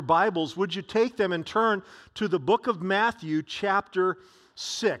Bibles, would you take them and turn to the book of Matthew, chapter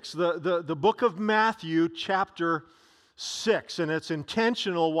 6. The book of Matthew, chapter 6. And it's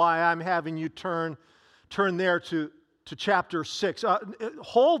intentional why I'm having you turn there to chapter 6.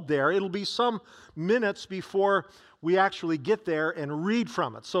 Hold there. It'll be some minutes before we actually get there and read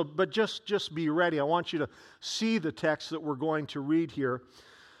from it. But just be ready. I want you to see the text that we're going to read here.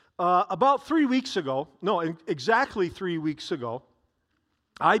 About 3 weeks ago, exactly 3 weeks ago,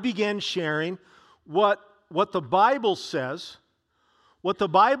 I began sharing what the Bible says,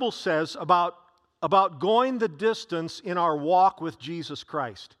 about going the distance in our walk with Jesus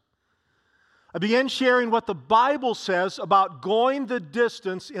Christ. I began sharing what the Bible says about going the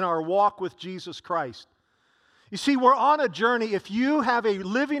distance in our walk with Jesus Christ. You see, we're on a journey. If you have a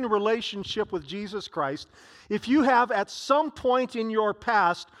living relationship with Jesus Christ, if you have at some point in your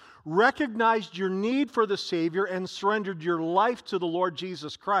past recognized your need for the Savior and surrendered your life to the Lord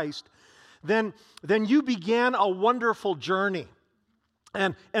Jesus Christ, then you began a wonderful journey.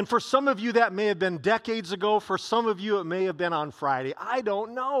 And for some of you that may have been decades ago, for some of you it may have been on Friday. I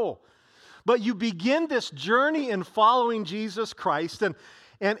don't know. But you begin this journey in following Jesus Christ and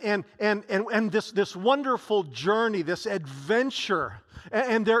this wonderful journey, this adventure.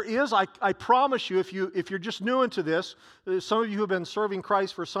 And there is, I promise you, if you're just new into this, some of you who have been serving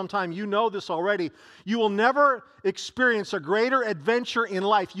Christ for some time, you know this already. You will never experience a greater adventure in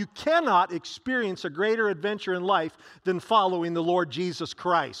life. You cannot experience a greater adventure in life than following the Lord Jesus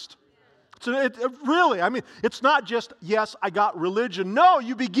Christ. So it's not just, yes, I got religion. No,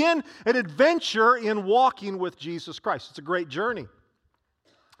 you begin an adventure in walking with Jesus Christ. It's a great journey.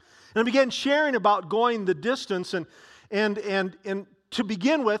 And I began sharing about going the distance, and to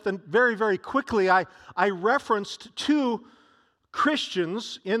begin with, and very, very quickly, I referenced two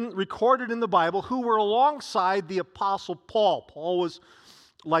Christians recorded in the Bible who were alongside the Apostle Paul. Paul was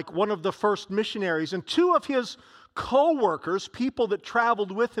like one of the first missionaries, and two of his co-workers, people that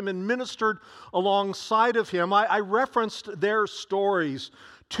traveled with him and ministered alongside of him, I referenced their stories.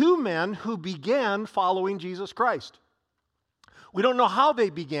 Two men who began following Jesus Christ. We don't know how they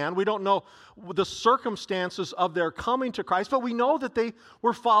began. We don't know the circumstances of their coming to Christ, but we know that they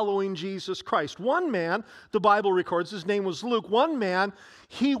were following Jesus Christ. One man, the Bible records, his name was Luke. One man,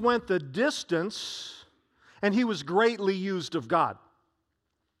 he went the distance, and he was greatly used of God.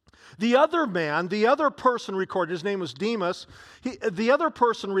 The other man, the other person recorded, his name was Demas. The other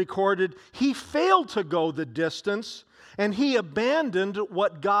person recorded, he failed to go the distance, and he abandoned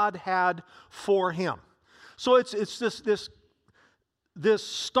what God had for him. So it's this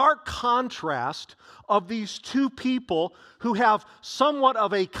stark contrast of these two people who have somewhat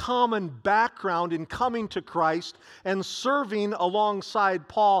of a common background in coming to Christ and serving alongside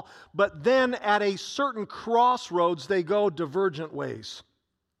Paul, but then at a certain crossroads they go divergent ways.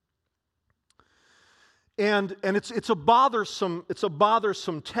 And it's a bothersome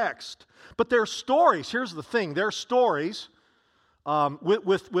text. But their stories, here's the thing, their stories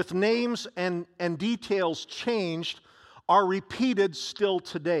with names and details changed are repeated still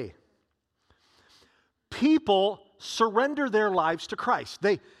today. People surrender their lives to Christ.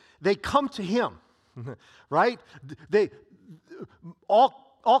 They come to Him, right?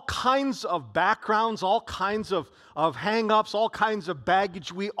 All kinds of backgrounds, all kinds of hang-ups, all kinds of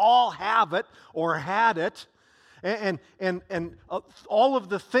baggage. We all have it or had it. And all of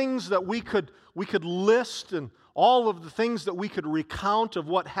the things that we could list and all of the things that we could recount of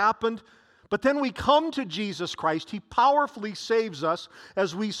what happened. But then we come to Jesus Christ. He powerfully saves us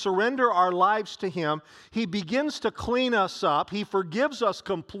as we surrender our lives to Him. He begins to clean us up. He forgives us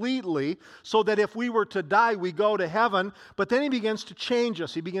completely so that if we were to die, we go to heaven. But then He begins to change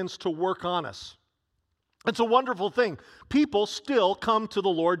us. He begins to work on us. It's a wonderful thing. People still come to the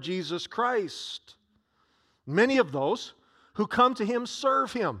Lord Jesus Christ. Many of those who come to Him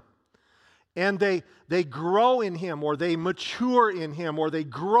serve Him. And they grow in Him, or they mature in Him, or they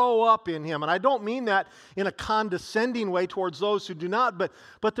grow up in Him. And I don't mean that in a condescending way towards those who do not, but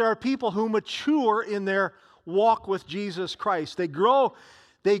there are people who mature in their walk with Jesus Christ. They grow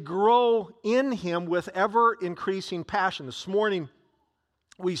in Him with ever-increasing passion. This morning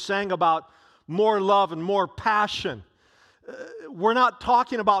we sang about more love and more passion. We're not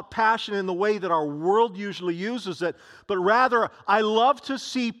talking about passion in the way that our world usually uses it, but rather, I love to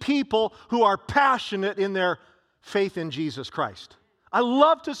see people who are passionate in their faith in Jesus Christ. I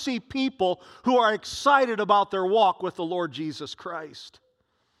love to see people who are excited about their walk with the Lord Jesus Christ.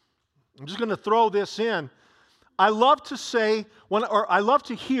 I'm just going to throw this in. I love to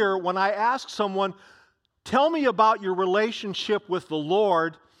hear when I ask someone, tell me about your relationship with the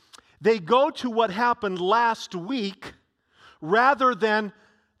Lord, they go to what happened last week rather than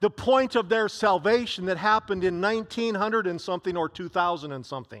the point of their salvation that happened in 1900 and something or 2000 and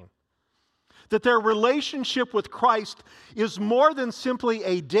something. That their relationship with Christ is more than simply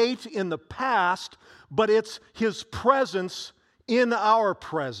a date in the past, but it's His presence in our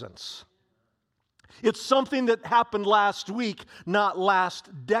presence. It's something that happened last week, not last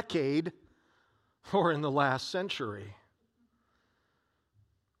decade or in the last century.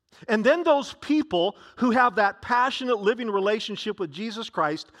 And then those people who have that passionate living relationship with Jesus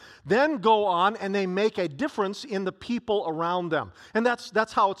Christ then go on and they make a difference in the people around them. And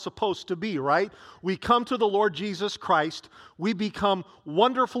that's how it's supposed to be, right? We come to the Lord Jesus Christ, we become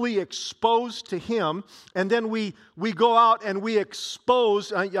wonderfully exposed to Him, and then we go out and we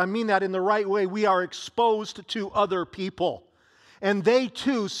expose, I mean that in the right way, we are exposed to other people. And they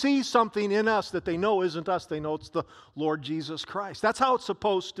too see something in us that they know isn't us. They know it's the Lord Jesus Christ. That's how it's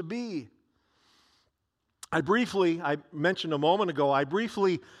supposed to be. I mentioned a moment ago, I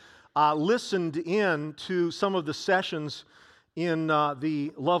briefly listened in to some of the sessions in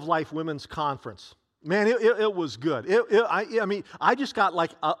the Love Life Women's Conference. Man, it was good. I just got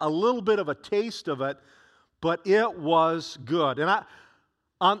like a little bit of a taste of it, but it was good. And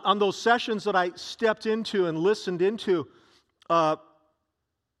on those sessions that I stepped into and listened into,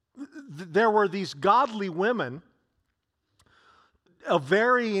 there were these godly women of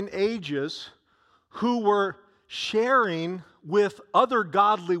varying ages who were sharing with other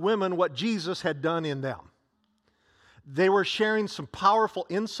godly women what Jesus had done in them. They were sharing some powerful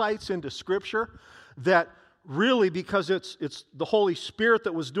insights into Scripture that really, because it's the Holy Spirit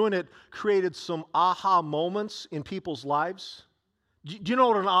that was doing it, created some aha moments in people's lives. Do you know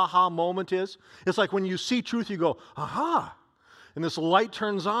what an aha moment is? It's like when you see truth, you go, aha! And this light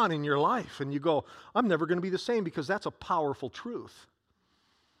turns on in your life, and you go, I'm never going to be the same, because that's a powerful truth.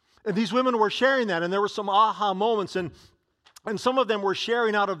 And these women were sharing that, and there were some aha moments, and some of them were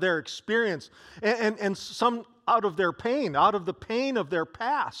sharing out of their experience, and some out of their pain, out of the pain of their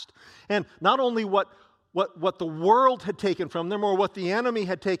past. And not only what the world had taken from them or what the enemy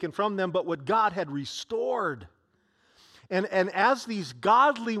had taken from them, but what God had restored. And as these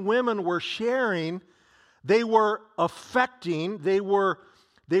godly women were sharing, they were affecting, they were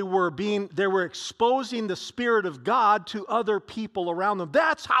exposing the Spirit of God to other people around them.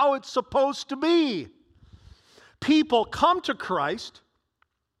 That's how it's supposed to be. People come to Christ,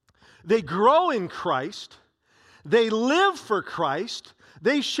 they grow in Christ, they live for Christ,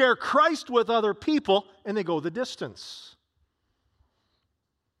 they share Christ with other people, and they go the distance.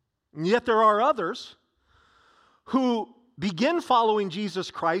 And yet there are others who begin following Jesus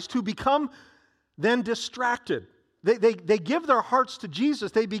Christ, who become then distracted. They give their hearts to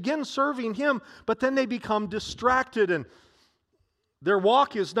Jesus. They begin serving Him, but then they become distracted, and their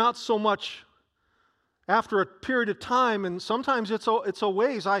walk is not so much after a period of time, and sometimes it's a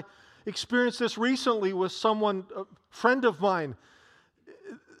ways. I experienced this recently with someone, a friend of mine.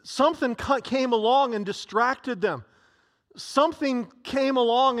 Something came along and distracted them. Something came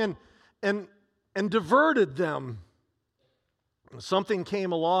along and diverted them. Something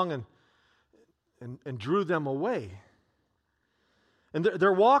came along and drew them away. And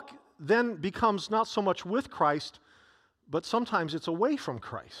their walk then becomes not so much with Christ, but sometimes it's away from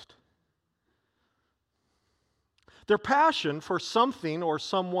Christ. Their passion for something or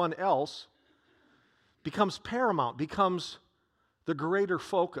someone else becomes paramount, becomes the greater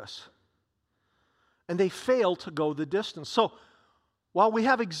focus. And they fail to go the distance. So while we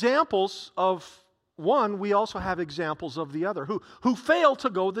have examples of one, we also have examples of the other who fail to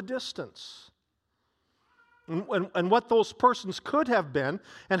go the distance. And what those persons could have been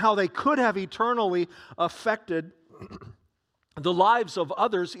and how they could have eternally affected the lives of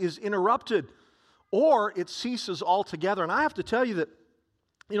others is interrupted, or it ceases altogether. And I have to tell you that,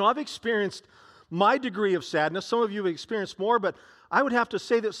 I've experienced my degree of sadness. Some of you have experienced more, but I would have to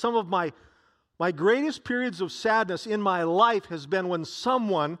say that some of my greatest periods of sadness in my life has been when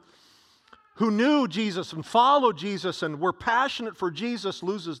someone who knew Jesus and followed Jesus and were passionate for Jesus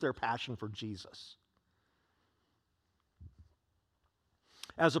loses their passion for Jesus.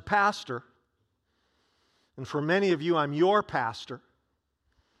 As a pastor, and for many of you, I'm your pastor,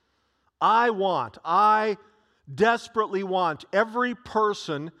 I desperately want every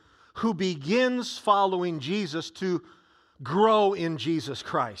person who begins following Jesus to grow in Jesus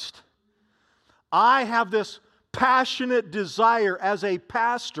Christ. I have this passionate desire as a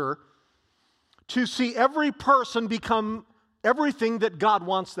pastor to see every person become everything that God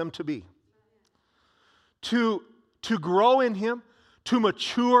wants them to be. To grow in Him, to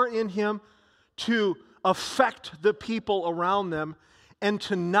mature in Him, to affect the people around them, and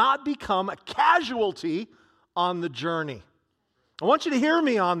to not become a casualty on the journey. I want you to hear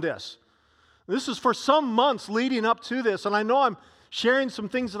me on this. This is for some months leading up to this, and I know I'm sharing some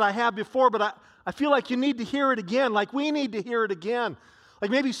things that I have before, but I feel like you need to hear it again, like we need to hear it again.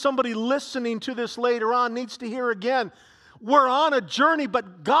 Like maybe somebody listening to this later on needs to hear again. We're on a journey,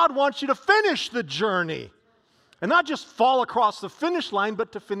 but God wants you to finish the journey. And not just fall across the finish line,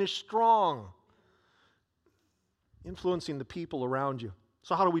 but to finish strong. Influencing the people around you.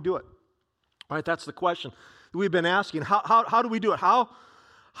 So how do we do it? All right, that's the question that we've been asking. How do we do it?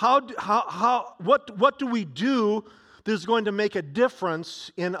 What do we do that is going to make a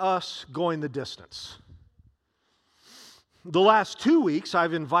difference in us going the distance? The last 2 weeks,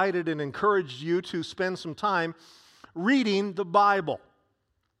 I've invited and encouraged you to spend some time reading the Bible.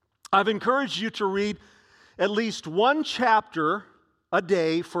 I've encouraged you to read at least one chapter a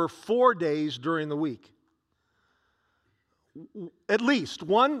day for 4 days during the week. At least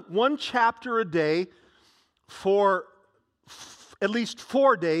one chapter a day for at least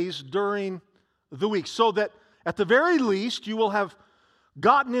 4 days during the week, so that at the very least you will have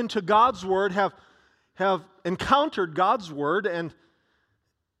gotten into God's Word, have encountered God's Word,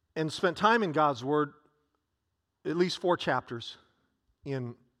 and spent time in God's Word, at least 4 chapters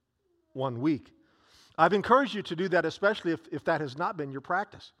in 1 week. I've encouraged you to do that, especially if that has not been your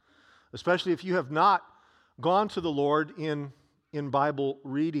practice, especially if you have not gone to the Lord in Bible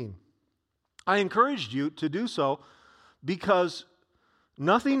reading. I encouraged you to do so because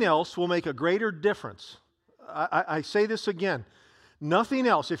nothing else will make a greater difference. I say this again. Nothing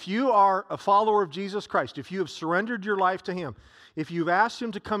else. If you are a follower of Jesus Christ, if you have surrendered your life to Him, if you've asked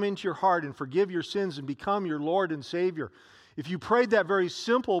Him to come into your heart and forgive your sins and become your Lord and Savior, if you prayed that very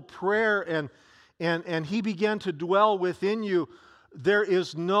simple prayer and He began to dwell within you, there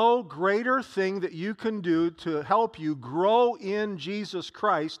is no greater thing that you can do to help you grow in Jesus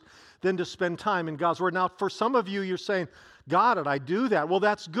Christ than to spend time in God's Word. Now, for some of you, you're saying, "God, did I do that?" Well,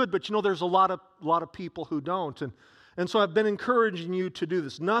 that's good, but there's a lot of people who don't. And so I've been encouraging you to do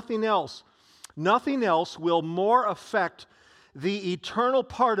this. Nothing else will more affect the eternal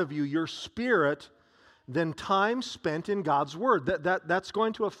part of you, your spirit, than time spent in God's Word. That's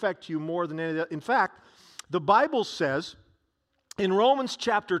going to affect you more than any other. In fact, the Bible says in Romans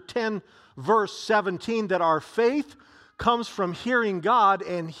chapter 10, verse 17, that our faith comes from hearing God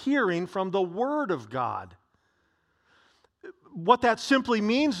and hearing from the Word of God. What that simply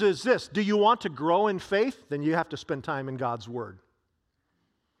means is this: do you want to grow in faith? Then you have to spend time in God's Word.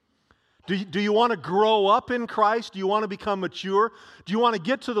 Do you want to grow up in Christ? Do you want to become mature? Do you want to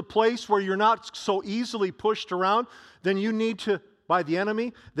get to the place where you're not so easily pushed around? Then you need to, by the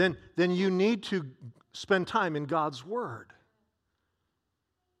enemy, then you need to spend time in God's Word.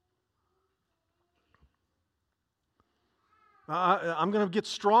 I'm going to get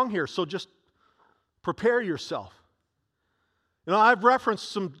strong here, so just prepare yourself. I've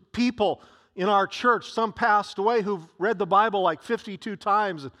referenced some people in our church, some passed away, who've read the Bible like 52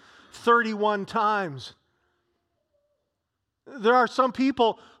 times, 31 times. There are some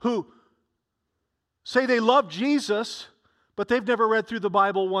people who say they love Jesus, but they've never read through the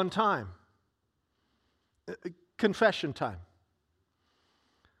Bible one time. Confession time.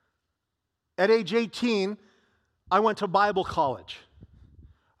 At age 18, I went to Bible college.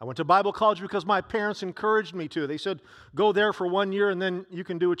 I went to Bible college because my parents encouraged me to. They said, go there for 1 year and then you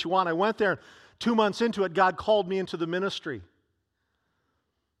can do what you want. I went there. 2 months into it, God called me into the ministry.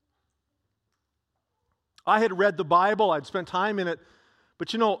 I had read the Bible. I'd spent time in it.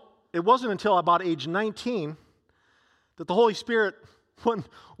 But it wasn't until about age 19 that the Holy Spirit,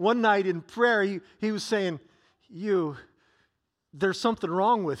 one night in prayer, he was saying, there's something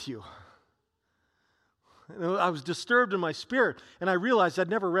wrong with you. I was disturbed in my spirit, and I realized I'd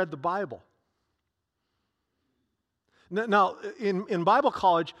never read the Bible. Now, in Bible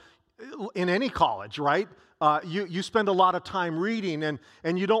college, in any college, right, you spend a lot of time reading,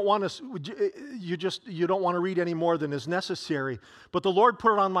 and you don't want to read any more than is necessary. But the Lord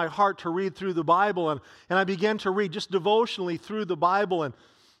put it on my heart to read through the Bible, and I began to read just devotionally through the Bible,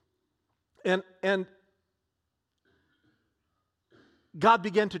 and God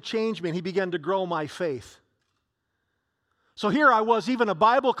began to change me, and He began to grow my faith. So here I was, even a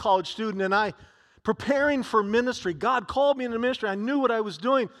Bible college student, and I preparing for ministry. God called me into ministry. I knew what I was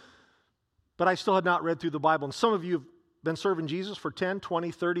doing, but I still had not read through the Bible. And some of you have been serving Jesus for 10,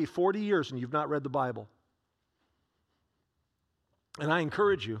 20, 30, 40 years, and you've not read the Bible. And I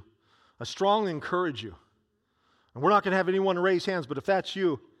encourage you, I strongly encourage you, and we're not going to have anyone raise hands, but if that's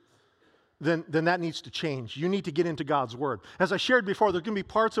you, then that needs to change. You need to get into God's Word. As I shared before, there's going to be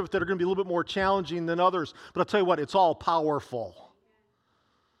parts of it that are going to be a little bit more challenging than others, but I'll tell you what, it's all powerful.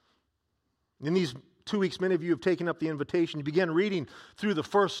 In these 2 weeks, many of you have taken up the invitation. You began reading through the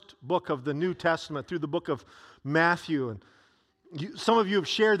first book of the New Testament, through the book of Matthew. And some of you have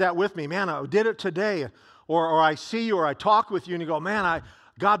shared that with me. Man, I did it today. Or I see you or I talk with you and you go, man,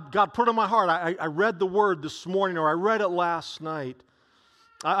 God put it on my heart. I read the Word this morning or I read it last night.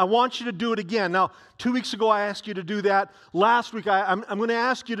 I want you to do it again. Now, 2 weeks ago I asked you to do that. Last week I'm going to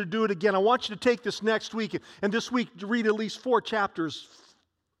ask you to do it again. I want you to take this next week and this week to read at least 4 chapters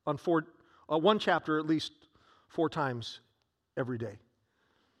on one chapter at least 4 times every day.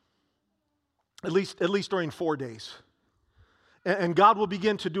 At least during 4 days. And God will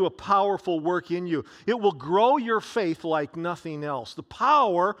begin to do a powerful work in you. It will grow your faith like nothing else. The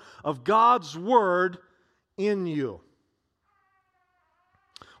power of God's Word in you.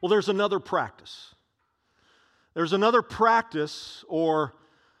 Well, there's another practice. There's another practice or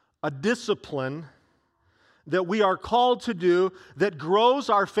a discipline that we are called to do that grows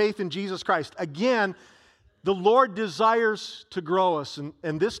our faith in Jesus Christ. Again, the Lord desires to grow us,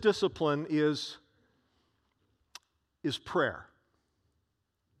 and this discipline is prayer.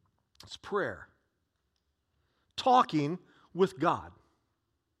 It's prayer. Talking with God.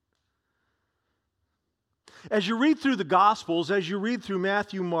 As you read through the Gospels, as you read through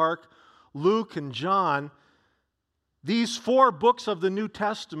Matthew, Mark, Luke, and John, these 4 books of the New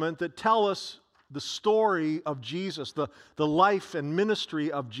Testament that tell us the story of Jesus, the life and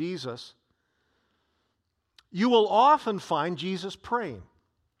ministry of Jesus, you will often find Jesus praying.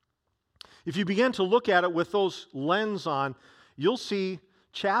 If you begin to look at it with those lenses on, you'll see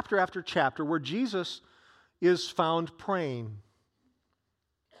chapter after chapter where Jesus is found praying.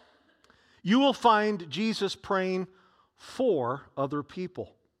 You will find Jesus praying for other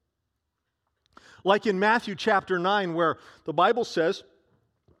people. Like in Matthew chapter 9, where the Bible says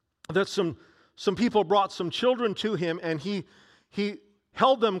that some people brought some children to him, and he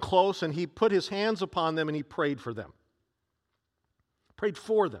held them close, and he put his hands upon them, and he prayed for them. Prayed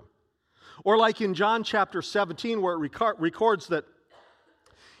for them. Or like in John chapter 17, where it records that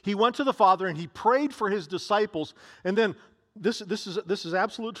he went to the Father, and he prayed for his disciples, and then, this is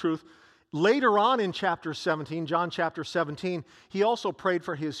absolute truth, later on in chapter 17, John chapter 17, he also prayed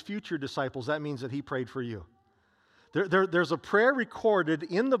for his future disciples. That means that he prayed for you. There's a prayer recorded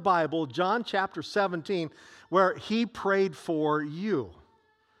in the Bible, John chapter 17, where he prayed for you,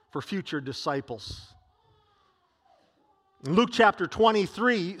 for future disciples. In Luke chapter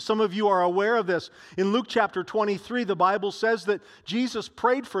 23, some of you are aware of this. In Luke chapter 23, the Bible says that Jesus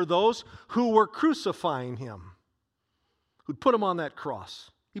prayed for those who were crucifying him, who'd put him on that cross.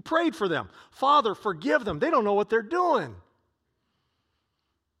 He prayed for them. Father, forgive them. They don't know what they're doing.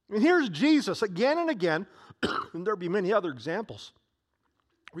 And here's Jesus again and again, and there'll be many other examples,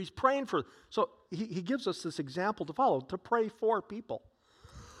 where he's praying for. So he gives us this example to follow, to pray for people.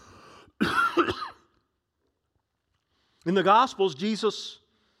 In the Gospels, Jesus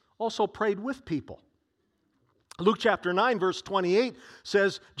also prayed with people. Luke chapter 9, verse 28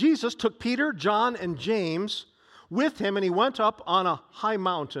 says, Jesus took Peter, John, and James with him, and he went up on a high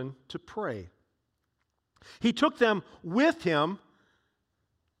mountain to pray. He took them with him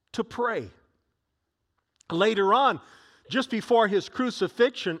to pray. Later on, just before his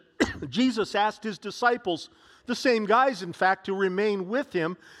crucifixion, Jesus asked his disciples, the same guys, in fact, to remain with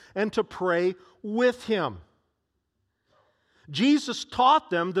him and to pray with him. Jesus taught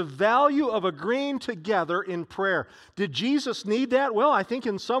them the value of agreeing together in prayer. Did Jesus need that? Well, I think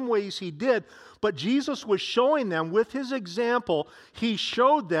in some ways he did, but Jesus was showing them with his example. He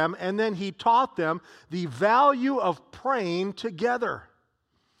showed them and then he taught them the value of praying together.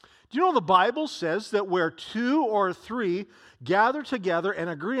 Do you know the Bible says that where 2 or 3 gather together and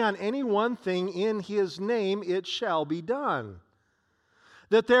agree on any one thing in his name, it shall be done?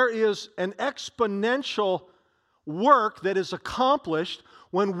 That there is an exponential work that is accomplished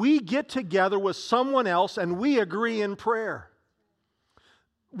when we get together with someone else and we agree in prayer.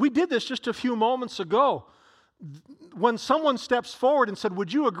 We did this just a few moments ago. When someone steps forward and said,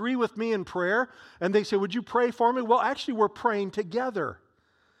 would you agree with me in prayer? And they say, would you pray for me? Well, actually, we're praying together.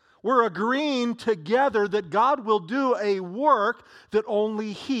 We're agreeing together that God will do a work that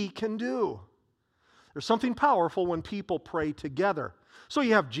only He can do. There's something powerful when people pray together. So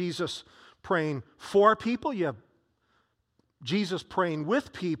you have Jesus praying for people, you have Jesus praying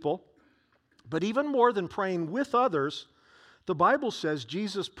with people, but even more than praying with others, the Bible says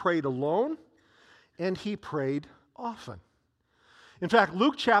Jesus prayed alone and He prayed often. In fact,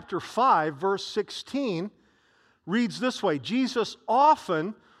 Luke chapter 5, verse 16 reads this way, Jesus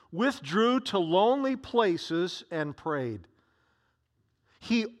often withdrew to lonely places and prayed.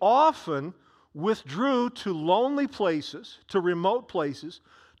 He often withdrew to lonely places, to remote places,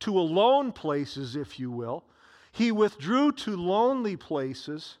 to alone places, if you will. He withdrew to lonely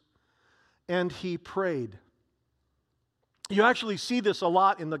places and he prayed. You actually see this a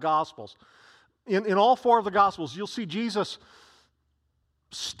lot in the Gospels. In all four of the Gospels, you'll see Jesus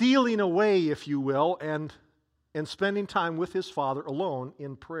stealing away, if you will, and spending time with his Father alone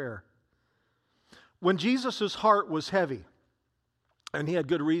in prayer. When Jesus' heart was heavy, and he had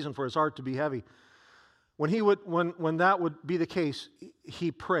good reason for his heart to be heavy, when that would be the case,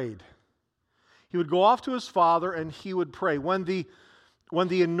 he prayed. He would go off to his Father and he would pray. When the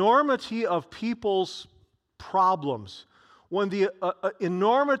enormity of people's problems, when the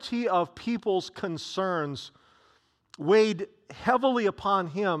enormity of people's concerns weighed heavily upon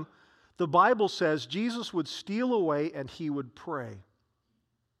him, the Bible says Jesus would steal away and he would pray.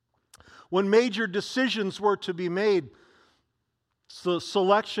 When major decisions were to be made, the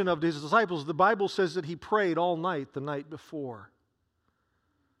selection of his disciples, the Bible says that he prayed all night the night before.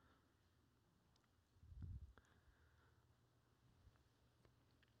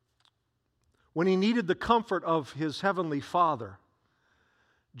 When he needed the comfort of his heavenly Father,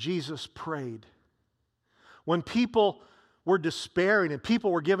 Jesus prayed. When people were despairing and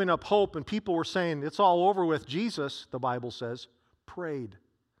people were giving up hope and people were saying, it's all over with, Jesus, the Bible says, prayed.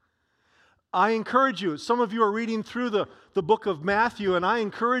 I encourage you, some of you are reading through the book of Matthew, and I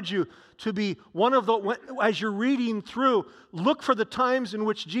encourage you to be one of the, as you're reading through, look for the times in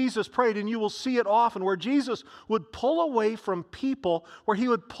which Jesus prayed, and you will see it often, where Jesus would pull away from people, where he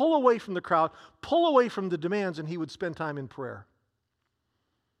would pull away from the crowd, pull away from the demands, and he would spend time in prayer.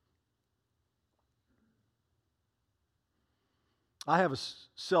 I have a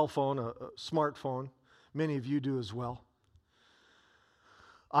cell phone, a smartphone. Many of you do as well.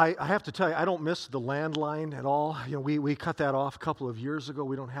 I have to tell you, I don't miss the landline at all. You know, we cut that off a couple of years ago.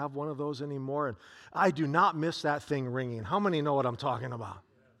 We don't have one of those anymore. And I do not miss that thing ringing. How many know what I'm talking about?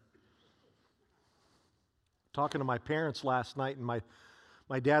 Talking to my parents last night, and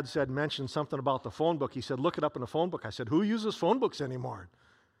my dad mentioned something about the phone book. He said, look it up in the phone book. I said, who uses phone books anymore?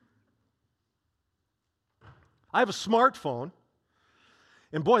 I have a smartphone,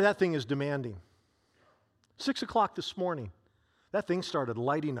 and boy, that thing is demanding. 6 o'clock this morning. That thing started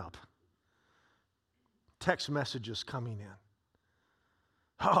lighting up. Text messages coming in.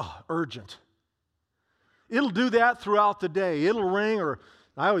 Oh, urgent. It'll do that throughout the day. It'll ring, or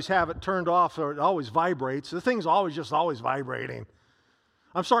I always have it turned off, or it always vibrates. The thing's always vibrating.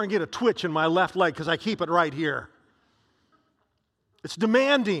 I'm starting to get a twitch in my left leg because I keep it right here. It's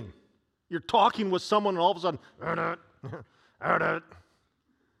demanding. You're talking with someone, and all of a sudden,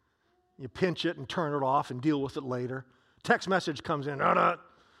 you pinch it and turn it off and deal with it later. Text message comes in,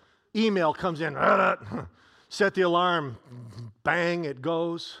 email comes in, set the alarm, bang, it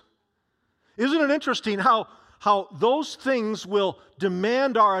goes. Isn't it interesting how those things will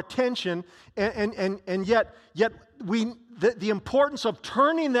demand our attention, and yet the importance of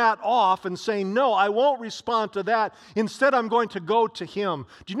turning that off and saying, no, I won't respond to that. Instead, I'm going to go to Him.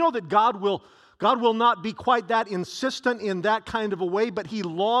 Do you know that God will not be quite that insistent in that kind of a way, but He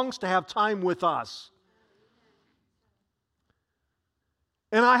longs to have time with us.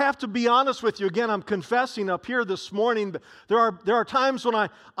 And I have to be honest with you, again, I'm confessing up here this morning, but there are times when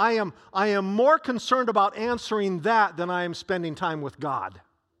I am more concerned about answering that than I am spending time with God.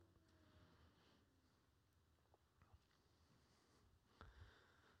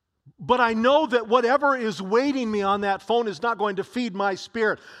 But I know that whatever is waiting me on that phone is not going to feed my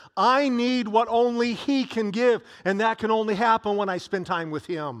spirit. I need what only He can give, and that can only happen when I spend time with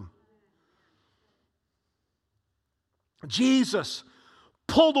Him. Jesus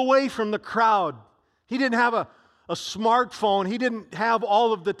pulled away from the crowd. He didn't have a smartphone. He didn't have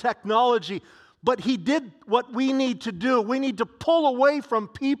all of the technology, but He did what we need to do. We need to pull away from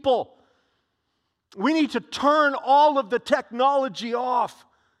people. We need to turn all of the technology off.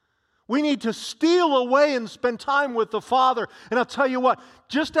 We need to steal away and spend time with the Father. And I'll tell you what,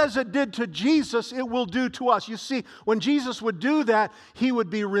 just as it did to Jesus, it will do to us. You see, when Jesus would do that, He would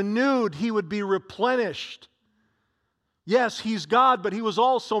be renewed. He would be replenished. Yes, He's God, but He was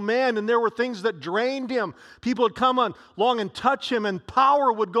also man, and there were things that drained Him. People would come along and touch Him, and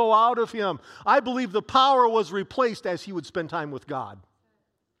power would go out of Him. I believe the power was replaced as He would spend time with God.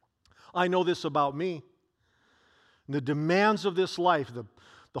 I know this about me. The demands of this life,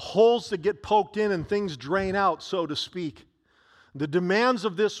 the holes that get poked in and things drain out, so to speak. The demands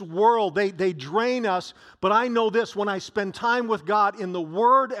of this world, they drain us, but I know this, when I spend time with God in the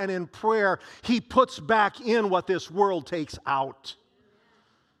Word and in prayer, He puts back in what this world takes out.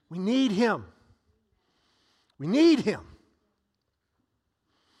 We need Him. We need Him.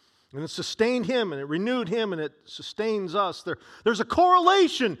 And it sustained him, and it renewed him, and it sustains us. There's a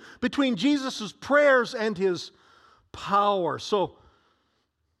correlation between Jesus' prayers and his power. So,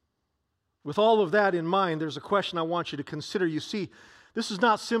 with all of that in mind, there's a question I want you to consider. You see, this is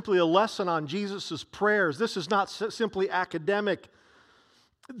not simply a lesson on Jesus' prayers. This is not simply academic.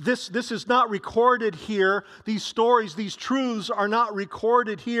 This is not recorded here. These stories, these truths are not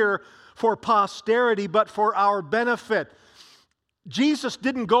recorded here for posterity, but for our benefit. Jesus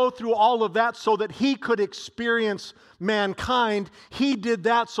didn't go through all of that so that he could experience mankind. He did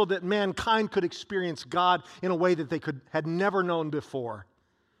that so that mankind could experience God in a way that they had never known before.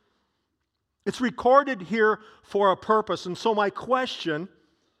 It's recorded here for a purpose. And so my question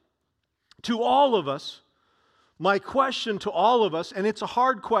to all of us, and it's a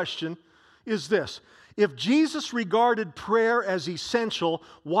hard question, is this. If Jesus regarded prayer as essential,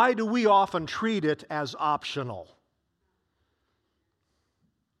 why do we often treat it as optional?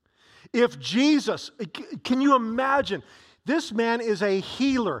 If Jesus, can you imagine? This man is a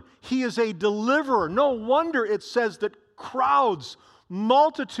healer. He is a deliverer. No wonder it says that crowds,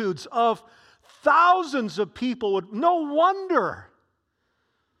 multitudes of thousands of people would, no wonder.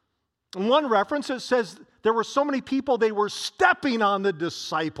 In one reference, it says there were so many people, they were stepping on the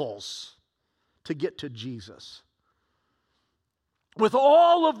disciples to get to Jesus. With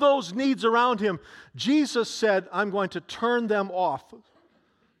all of those needs around him, Jesus said, I'm going to turn them off.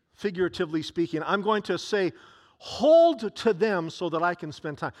 Figuratively speaking, I'm going to say, hold to them so that I can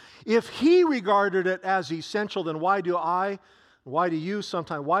spend time. If he regarded it as essential, then why do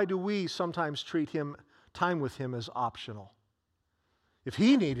we sometimes treat time with him as optional? If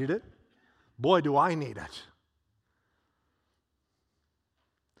he needed it, boy, do I need it.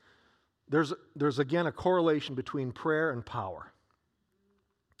 There's again a correlation between prayer and power.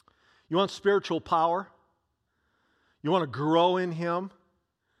 You want spiritual power? You want to grow in him?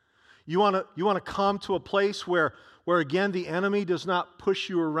 You want to come to a place where again the enemy does not push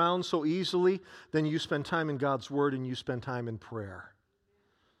you around so easily? Then you spend time in God's Word and you spend time in prayer.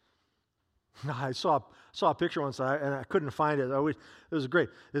 I saw a picture once and I couldn't find it. It was great.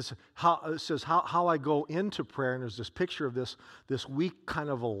 It says how I go into prayer, and there's this picture of this weak kind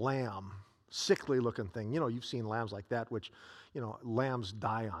of a lamb, sickly looking thing. You know, you've seen lambs like that, which, you know, lambs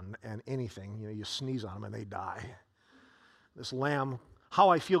die on and anything. You know, you sneeze on them and they die. This lamb. How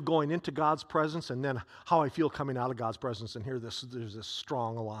I feel going into God's presence, and then how I feel coming out of God's presence, and there's this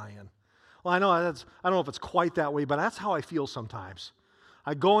strong lion. Well, I don't know if it's quite that way, but that's how I feel sometimes.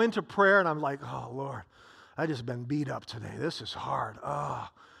 I go into prayer and I'm like, oh Lord, I just been beat up today. This is hard. Oh,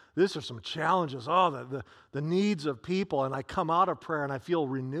 these are some challenges. Oh, the needs of people, and I come out of prayer and I feel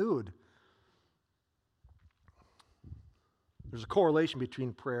renewed. There's a correlation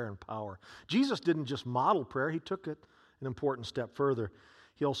between prayer and power. Jesus didn't just model prayer, he took it an important step further.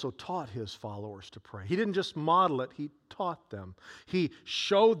 He also taught his followers to pray. He didn't just model it, he taught them. He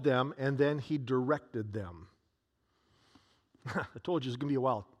showed them, and then he directed them. I told you it's going to be a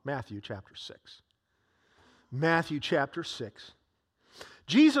while. Matthew chapter 6. Matthew chapter 6.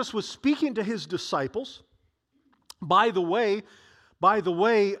 Jesus was speaking to his disciples. By the way,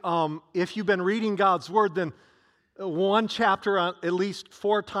 if you've been reading God's Word, then one chapter at least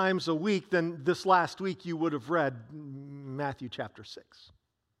 4 times a week, then this last week you would have read Matthew chapter 6.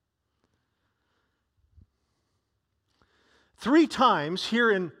 3 times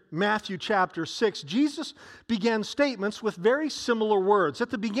here in Matthew chapter 6, Jesus began statements with very similar words. At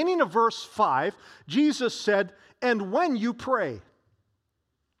the beginning of verse 5, Jesus said, "And when you pray."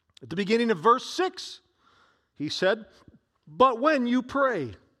 At the beginning of verse 6, he said, "But when you pray."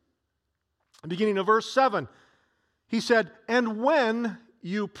 At the beginning of verse 7, he said, "And when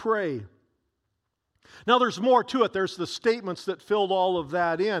you pray." Now there's more to it. There's the statements that filled all of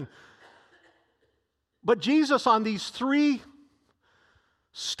that in. But Jesus, on these 3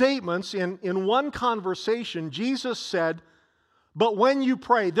 statements in one conversation, Jesus said, "But when you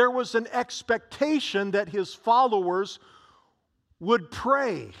pray," there was an expectation that his followers would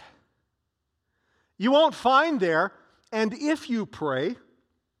pray. You won't find there, "And if you pray,"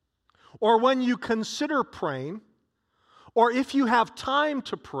 or "when you consider praying," or "if you have time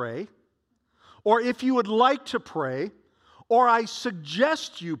to pray," or "if you would like to pray," or "I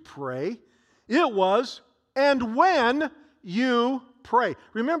suggest you pray." It was, "And when you pray."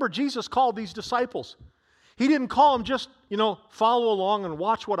 Remember, Jesus called these disciples. He didn't call them just, follow along and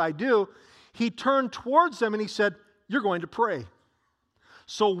watch what I do. He turned towards them and he said, "You're going to pray.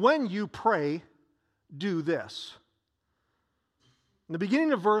 So when you pray, do this." In the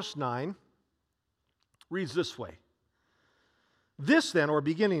beginning of verse 9, reads this way. This then, or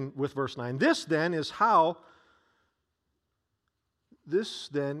beginning with verse 9, "This then is how This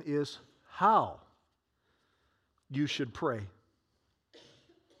then is how you should pray.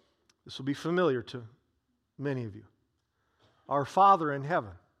 This will be familiar to many of you. Our Father in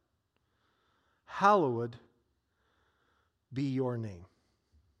heaven, hallowed be your name.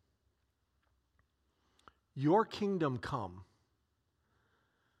 Your kingdom come.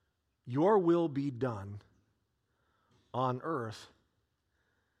 Your will be done on earth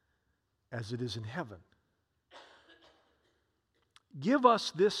as it is in heaven. Give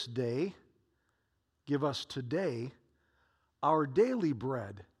us this day, give us today, our daily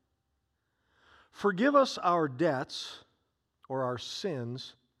bread. Forgive us our debts or our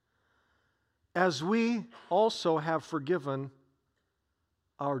sins, as we also have forgiven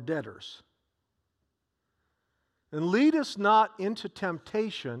our debtors. And lead us not into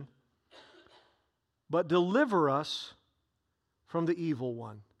temptation, but deliver us from the evil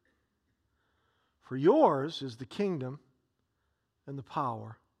one. For yours is the kingdom and the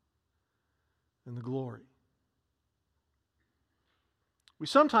power and the glory. We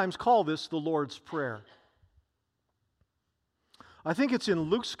sometimes call this the Lord's Prayer. I think it's in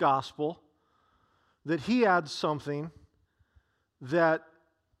Luke's gospel that he adds something that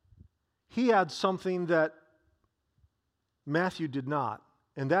Matthew did not.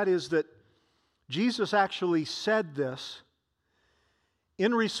 And that is that Jesus actually said this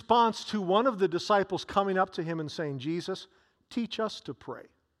in response to one of the disciples coming up to him and saying, Jesus, teach us to pray.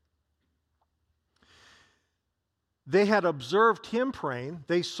 They had observed him praying.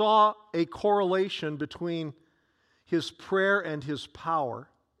 They saw a correlation between his prayer and his power.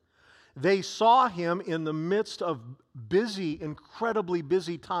 They saw him in the midst of busy, incredibly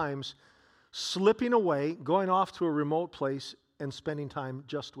busy times, slipping away, going off to a remote place and spending time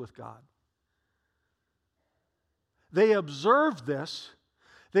just with God. They observed this.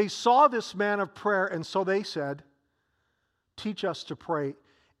 They saw this man of prayer, and so they said, teach us to pray.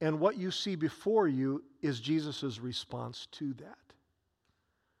 And what you see before you is Jesus' response to that.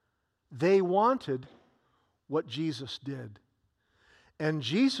 They wanted what Jesus did. And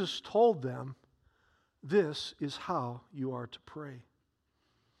Jesus told them, this is how you are to pray.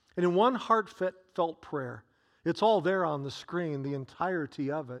 And in one heartfelt prayer, it's all there on the screen, the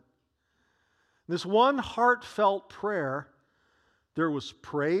entirety of it. This one heartfelt prayer, there was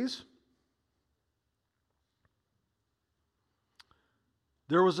praise,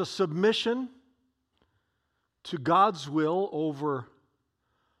 there was a submission to God's will over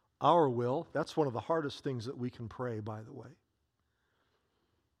our will. That's one of the hardest things that we can pray, by the way,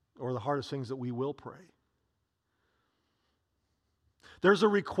 or the hardest things that we will pray. There's a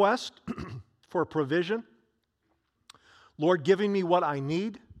request for provision. Lord, giving me what I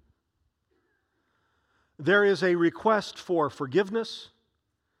need. There is a request for forgiveness.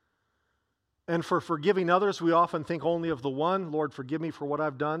 And for forgiving others, we often think only of the one. Lord, forgive me for what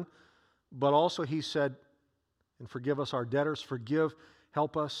I've done. But also he said, and forgive us our debtors.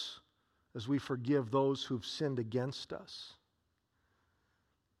 Help us as we forgive those who've sinned against us.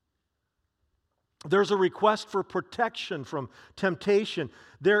 There's a request for protection from temptation.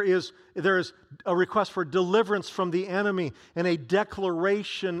 There is a request for deliverance from the enemy and a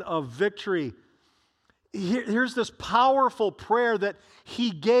declaration of victory. Here's this powerful prayer that he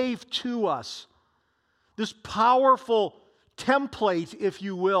gave to us. This powerful template, if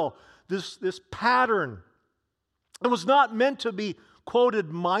you will. This pattern. It was not meant to be quoted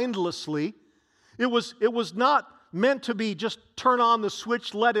mindlessly. It was not meant to be just turn on the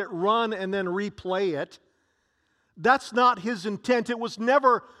switch, let it run, and then replay it. That's not his intent. It was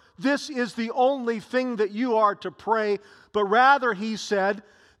never, this is the only thing that you are to pray, but rather he said,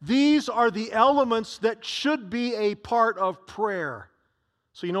 these are the elements that should be a part of prayer.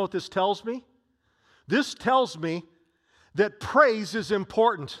 So you know what this tells me? This tells me that praise is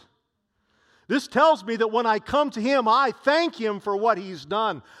important. This tells me that when I come to him, I thank him for what he's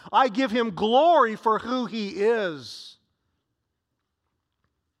done. I give him glory for who he is.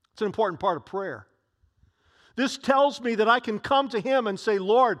 It's an important part of prayer. This tells me that I can come to him and say,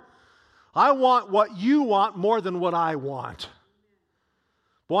 Lord, I want what you want more than what I want.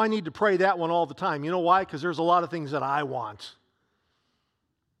 Well, I need to pray that one all the time. You know why? Because there's a lot of things that I want.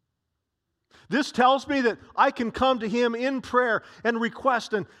 This tells me that I can come to him in prayer and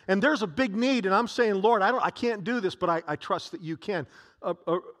request, and there's a big need, and I'm saying, Lord, I can't do this, but I trust that you can.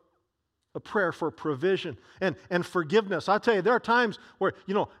 A prayer for provision and forgiveness. I tell you, there are times where,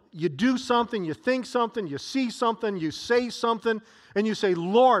 you do something, you think something, you see something, you say something, and you say,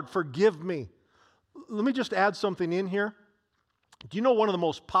 Lord, forgive me. Let me just add something in here. Do you know one of the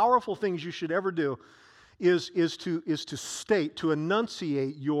most powerful things you should ever do is to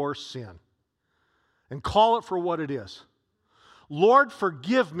enunciate your sin and call it for what it is. Lord,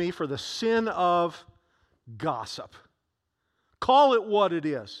 forgive me for the sin of gossip. Call it what it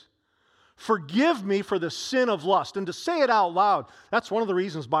is. Forgive me for the sin of lust. And to say it out loud, that's one of the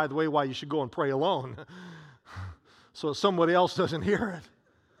reasons, by the way, why you should go and pray alone. So somebody else doesn't hear it.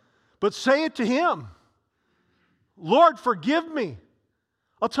 But say it to Him. Lord, forgive me.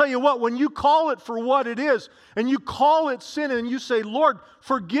 I'll tell you what, when you call it for what it is, and you call it sin, and you say, Lord,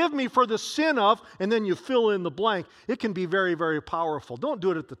 forgive me for the sin of, and then you fill in the blank, it can be very, very powerful. Don't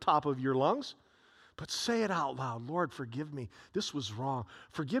do it at the top of your lungs, but say it out loud. Lord, forgive me. This was wrong.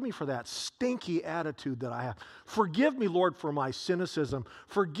 Forgive me for that stinky attitude that I have. Forgive me, Lord, for my cynicism.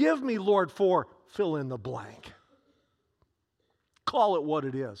 Forgive me, Lord, for fill in the blank. Call it what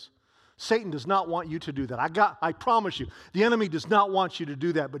it is. Satan does not want you to do that. I promise you, the enemy does not want you to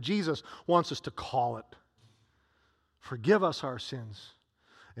do that, but Jesus wants us to call it. Forgive us our sins,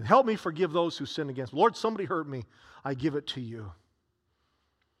 and help me forgive those who sin against me. Lord, somebody hurt me. I give it to you.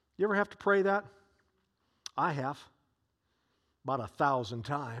 You ever have to pray that? I have. About 1,000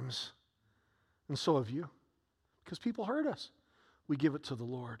 times. And so have you. Because people hurt us. We give it to the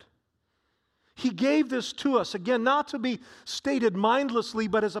Lord. He gave this to us, again, not to be stated mindlessly,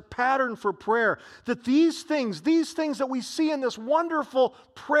 but as a pattern for prayer. That these things that we see in this wonderful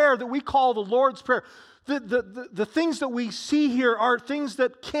prayer that we call the Lord's Prayer, the things that we see here are things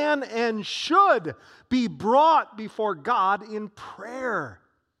that can and should be brought before God in prayer.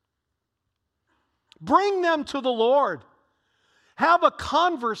 Bring them to the Lord. Have a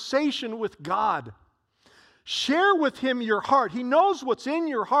conversation with God. Share with Him your heart. He knows what's in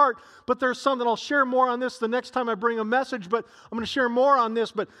your heart, but there's something, I'll share more on this the next time I bring a message, but I'm going to share more on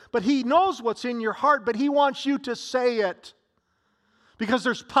this, but He knows what's in your heart, but He wants you to say it. Because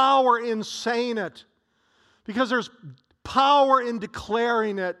there's power in saying it. Because there's power in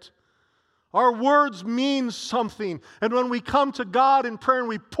declaring it. Our words mean something, and when we come to God in prayer and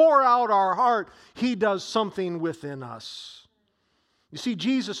we pour out our heart, He does something within us. You see,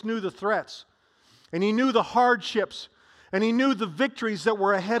 Jesus knew the threats. And He knew the hardships, and He knew the victories that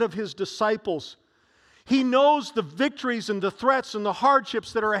were ahead of His disciples. He knows the victories and the threats and the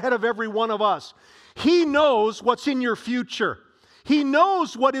hardships that are ahead of every one of us. He knows what's in your future. He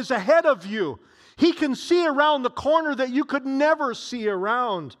knows what is ahead of you. He can see around the corner that you could never see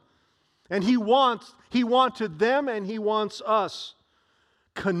around. And He wanted them, and He wants us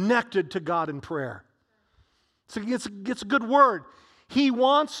connected to God in prayer. It's a good word. He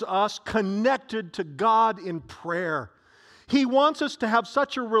wants us connected to God in prayer. He wants us to have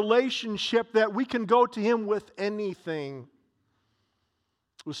such a relationship that we can go to Him with anything.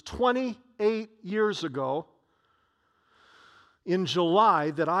 It was 28 years ago in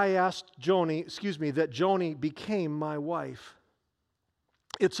July that I asked that Joni became my wife.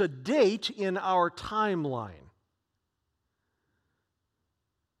 It's a date in our timeline.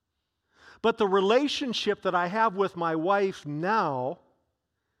 But the relationship that I have with my wife now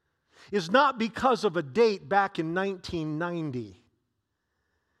is not because of a date back in 1990.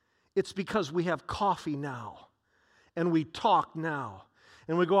 It's because we have coffee now, and we talk now,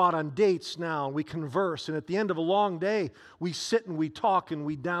 and we go out on dates now, and we converse, and at the end of a long day, we sit and we talk and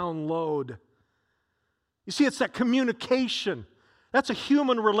we download. You see, it's that communication. That's a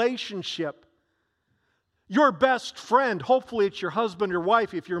human relationship. Your best friend, hopefully it's your husband or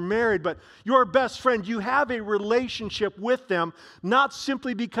wife if you're married, but your best friend, you have a relationship with them, not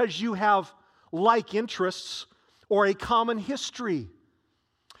simply because you have like interests or a common history.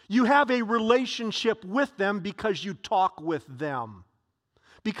 You have a relationship with them because you talk with them,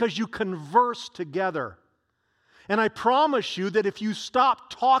 because you converse together. And I promise you that if you stop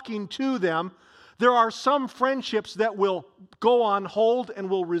talking to them, there are some friendships that will go on hold and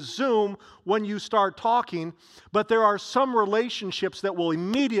will resume when you start talking, but there are some relationships that will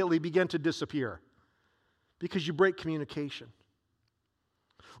immediately begin to disappear because you break communication.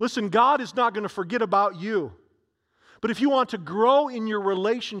 Listen, God is not going to forget about you, but if you want to grow in your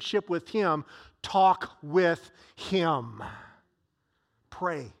relationship with Him, talk with Him.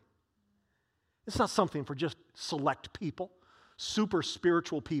 Pray. It's not something for just select people. Super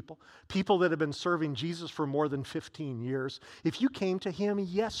spiritual people, people that have been serving Jesus for more than 15 years. If you came to Him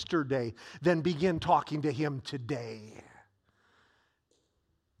yesterday, then begin talking to Him today.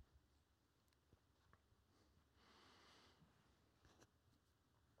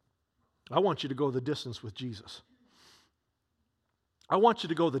 I want you to go the distance with Jesus. I want you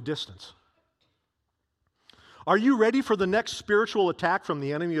to go the distance. Are you ready for the next spiritual attack from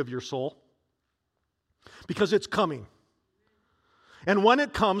the enemy of your soul? Because it's coming. And when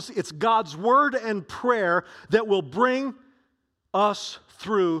it comes, it's God's word and prayer that will bring us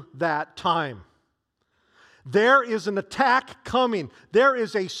through that time. There is an attack coming. There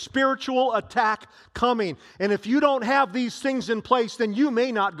is a spiritual attack coming. And if you don't have these things in place, then you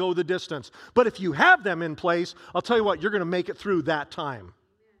may not go the distance. But if you have them in place, I'll tell you what, you're going to make it through that time.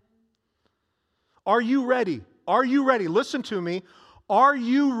 Are you ready? Are you ready? Listen to me. Are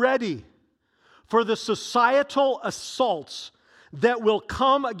you ready for the societal assaults that will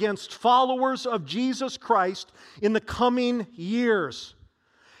come against followers of Jesus Christ in the coming years?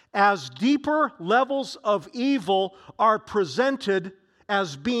 As deeper levels of evil are presented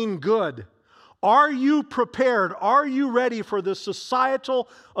as being good. Are you prepared? Are you ready for the societal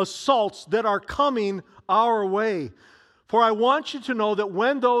assaults that are coming our way? For I want you to know that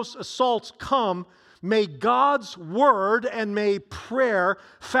when those assaults come, may God's Word and may prayer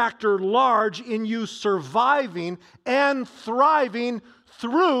factor large in you surviving and thriving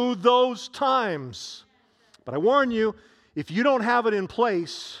through those times. But I warn you, if you don't have it in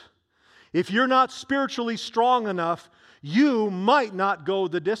place, if you're not spiritually strong enough, you might not go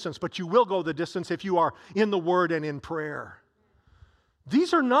the distance, but you will go the distance if you are in the Word and in prayer.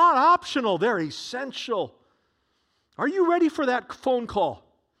 These are not optional, they're essential. Are you ready for that phone call?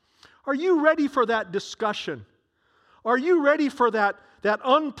 Are you ready for that discussion? Are you ready for that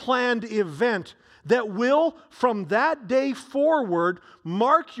unplanned event that will, from that day forward,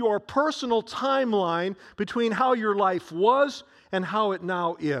 mark your personal timeline between how your life was and how it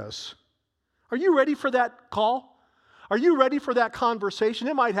now is? Are you ready for that call? Are you ready for that conversation?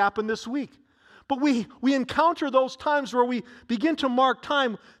 It might happen this week. But we encounter those times where we begin to mark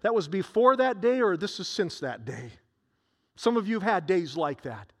time that was before that day or this is since that day. Some of you have had days like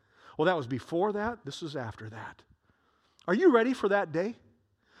that. Well, that was before that, this is after that. Are you ready for that day?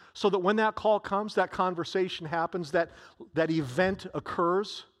 So that when that call comes, that conversation happens, that event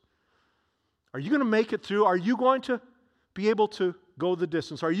occurs, are you going to make it through? Are you going to be able to go the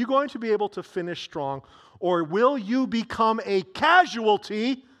distance? Are you going to be able to finish strong? Or will you become a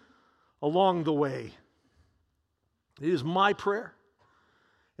casualty along the way? It is my prayer,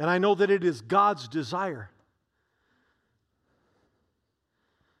 and I know that it is God's desire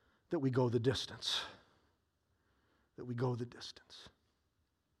that we go the distance. That we go the distance.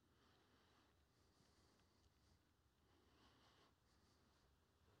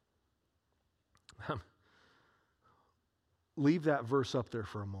 Leave that verse up there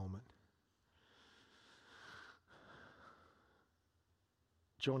for a moment.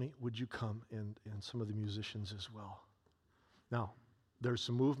 Joni, would you come and some of the musicians as well? Now, there's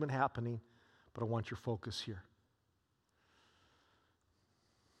some movement happening, but I want your focus here.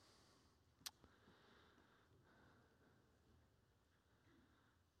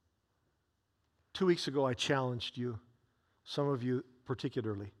 Two weeks ago, I challenged you, some of you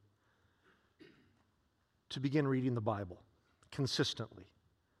particularly, to begin reading the Bible consistently,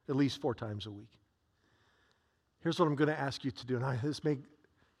 at least 4 times a week. Here's what I'm going to ask you to do. And this may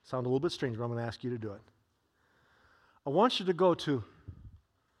sound a little bit strange, but I'm going to ask you to do it. I want you to go to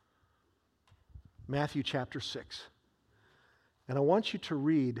Matthew chapter 6. And I want you to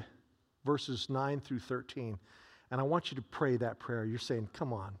read verses 9 through 13. And I want you to pray that prayer. You're saying,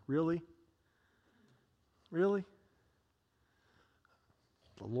 come on, really? Really?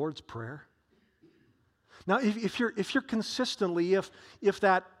 The Lord's Prayer? Now, if you're consistently, if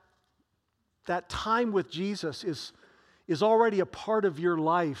that time with Jesus is already a part of your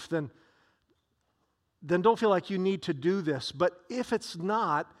life, then don't feel like you need to do this. But if it's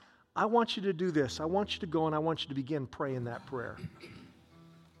not, I want you to do this. I want you to go and I want you to begin praying that prayer.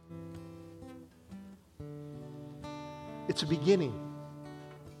 It's a beginning.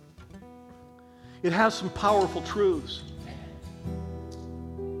 It has some powerful truths.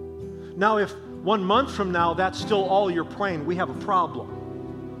 Now, if 1 month from now, that's still all you're praying, we have a problem.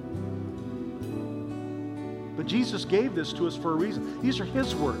 But Jesus gave this to us for a reason. These are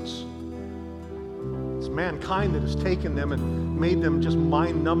His words. It's mankind that has taken them and made them just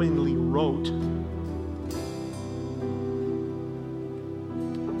mind-numbingly rote.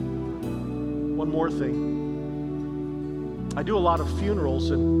 One more thing. I do a lot of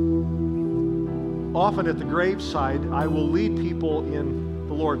funerals, and often at the graveside, I will lead people in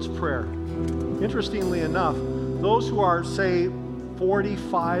the Lord's Prayer. Interestingly enough, those who are, say,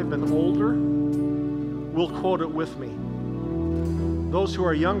 45 and older will quote it with me. Those who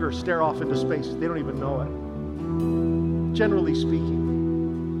are younger stare off into space. They don't even know it, generally speaking.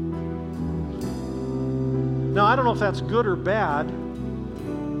 Now, I don't know if that's good or bad.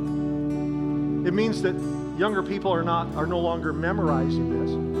 It means that younger people are no longer memorizing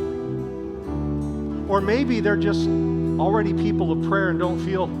this. Or maybe they're just already people of prayer and don't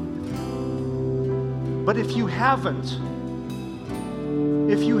feel. But if you haven't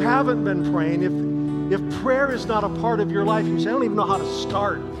been praying, If prayer is not a part of your life, you say, I don't even know how to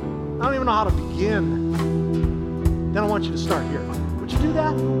start. I don't even know how to begin. Then I want you to start here. Would you do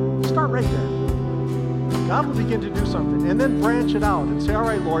that? Start right there. God will begin to do something. And then branch it out and say, all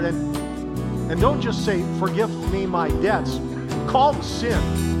right, Lord. And don't just say, forgive me my debts. Call the sin.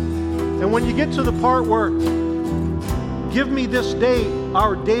 And when you get to the part where, give me this day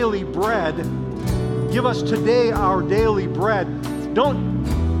our daily bread, give us today our daily bread.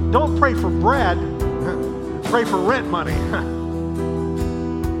 Don't pray for bread. Pray for rent money.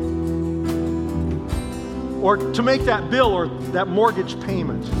 Or to make that bill or that mortgage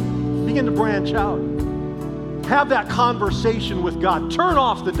payment. Begin to branch out. Have that conversation with God. Turn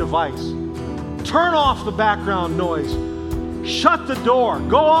off the device. Turn off the background noise. Shut the door.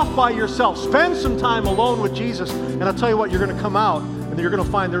 Go off by yourself. Spend some time alone with Jesus. And I'll tell you what, you're going to come out and you're going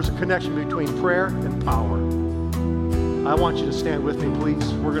to find there's a connection between prayer and power. I want you to stand with me,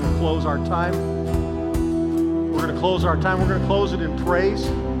 please. We're going to close our time. We're going to close our time. We're going to close it in praise.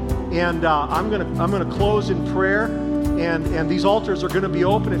 And I'm going to close in prayer. And these altars are going to be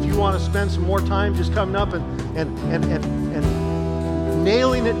open. If you want to spend some more time just coming up and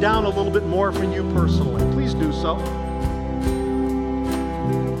nailing it down a little bit more for you personally, please do so.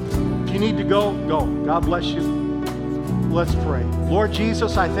 If you need to go, go. God bless you. Let's pray. Lord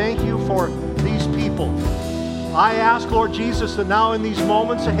Jesus, I thank you for these people. I ask, Lord Jesus, that now in these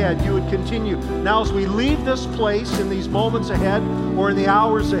moments ahead, you would continue. Now as we leave this place in these moments ahead or in the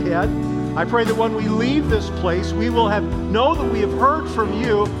hours ahead, I pray that when we leave this place, we will know that we have heard from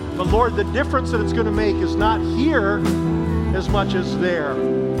you, but Lord, the difference that it's going to make is not here as much as there.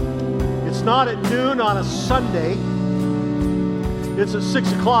 It's not at noon on a Sunday. It's at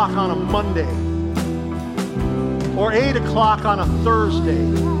 6 o'clock on a Monday. Or 8 o'clock on a Thursday.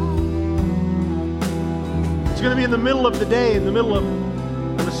 It's going to be in the middle of the day, in the middle of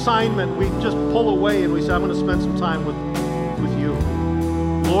an assignment. We just pull away and we say, I'm going to spend some time with you.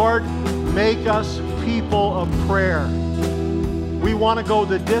 Lord, make us people of prayer. We want to go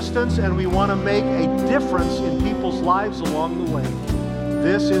the distance and we want to make a difference in people's lives along the way.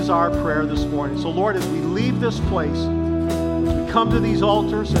 This is our prayer this morning. So Lord, as we leave this place, as we come to these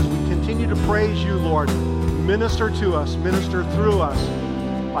altars, as we continue to praise you, Lord, minister to us, minister through us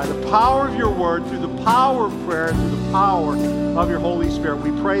by the power of your word, through the power of prayer, and through the power of your Holy Spirit.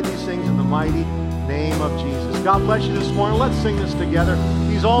 We pray these things in the mighty name of Jesus. God bless you this morning. Let's sing this together.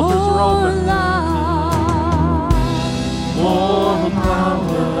 These altars are open. More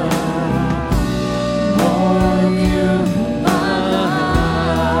power, more of you.